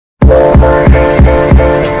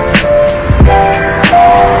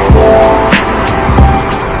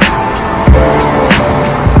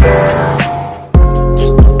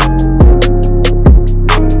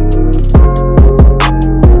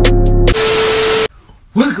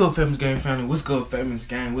good, Famous Gang family? What's good, Famous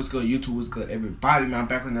Gang? What's good, YouTube? What's good, everybody, man? I'm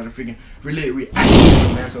back with another freaking reaction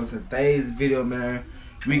video, man. So today's video, man,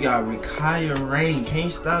 we got Rakihya Raine.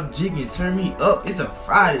 Can't stop jigging. Turn me up. It's a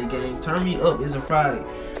Friday, gang. Turn me up. It's a Friday.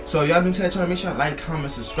 So y'all new to that channel, make sure you like,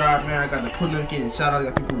 comment, subscribe, man. I got the pull notification shout out. I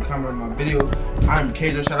got people who comment on my video. I'm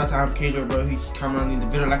Kjo. Shout out to I'm Kjo, bro. He commented on the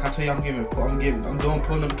video. Like I told you, I'm doing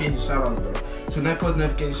pull notification shout out, bro. So that pull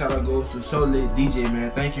notification shout out goes to So Lit DJ, man.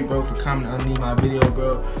 Thank you, bro, for commenting on my video,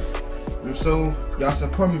 bro. And so y'all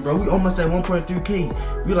support me, bro. We almost at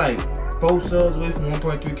 1.3K. We like 4 subs away from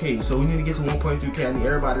 1.3K. So we need to get to 1.3K. I need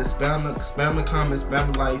everybody to spam the comments,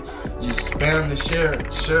 spam the likes, just spam the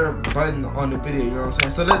share button on the video. You know what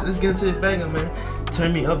I'm saying? So let's get into the banger, man.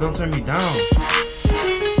 Turn me up, don't turn me down.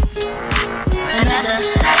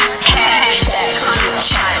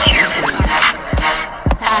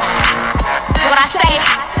 What I say,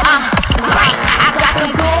 right. I got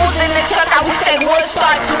them goons in the truck. I wish they would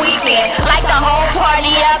start tweaking. Like the whole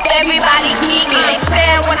party up, everybody geeking. They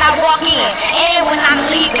stare when I walk in and when I'm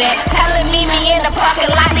leaving. Telling me in the parking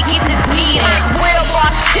lot to get this beating. Real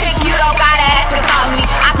boss chick, you don't gotta ask about me.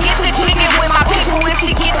 I get the chicken with my people if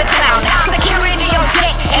she get the clowning. Security on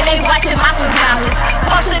deck and they watching my surroundings.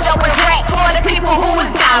 Posted up with racks for the people who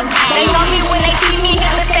is down. They know me when they see me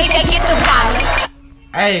hit the stage, they get the violence.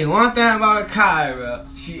 Hey, one thing about Rakihya, bro,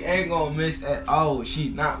 she ain't gonna miss at all. She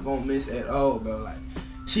not gonna miss at all, bro. Like,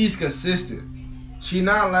 she's consistent. She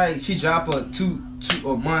not like she drop a two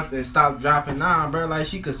a month and stop dropping. Nah, bro, like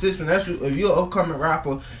she consistent. That's what, if you're an upcoming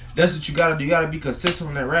rapper, that's what you gotta do. You gotta be consistent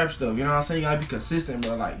on that rap stuff. You know what I'm saying? You gotta be consistent,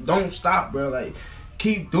 bro. Like, don't stop, bro. Like,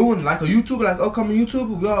 keep doing it. Like a YouTuber, like upcoming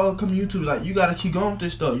YouTuber, we all upcoming YouTuber. Like, you gotta keep going with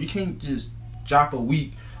this stuff. You can't just drop a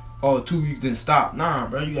week or 2 weeks then stop. Nah,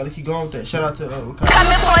 bro, you gotta keep going with that. Shout out to Rakihya.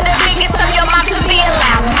 Coming for the biggest of your mouth to be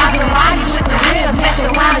allowed. Maserati with the rims,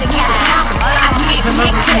 messing around to get the house. I get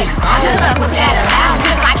big checks, good luck with that allowance.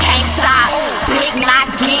 Cause I can't stop. Big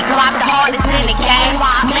knots, big glop, the hardest in the game.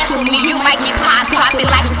 Mess with me, you might get pop it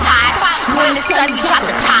like it's hot. When it's sun, you drop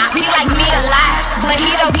the top. He like me a lot, but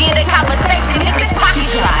he don't get a conversation if his pocket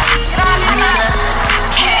dry. Another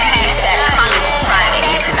hashtag Hollywood Friday.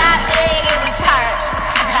 Can't stop big and we turn.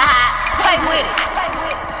 Play with it.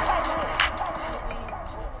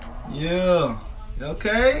 Yeah.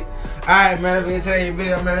 Okay. Alright, man. Let me tell you a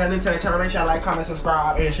video, man. Let me tell you channel. Make sure you like, comment,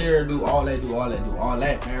 subscribe, and share. Do all that,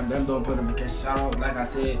 man. Them don't put notification shout out. Like I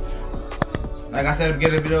said at the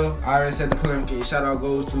beginning of the video, I already said the put notification shout out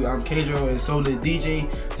goes to I'm Kjo and So Lit DJ.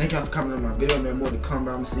 Thank y'all for coming on my video, man. More to come,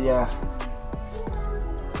 bro. I'm gonna see y'all.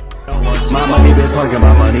 My money been fucking,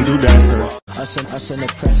 my money do that first. I send the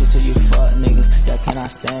pressure to you fuck niggas that cannot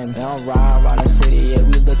stand me. I don't ride around the city, yeah,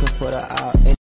 we looking for the out.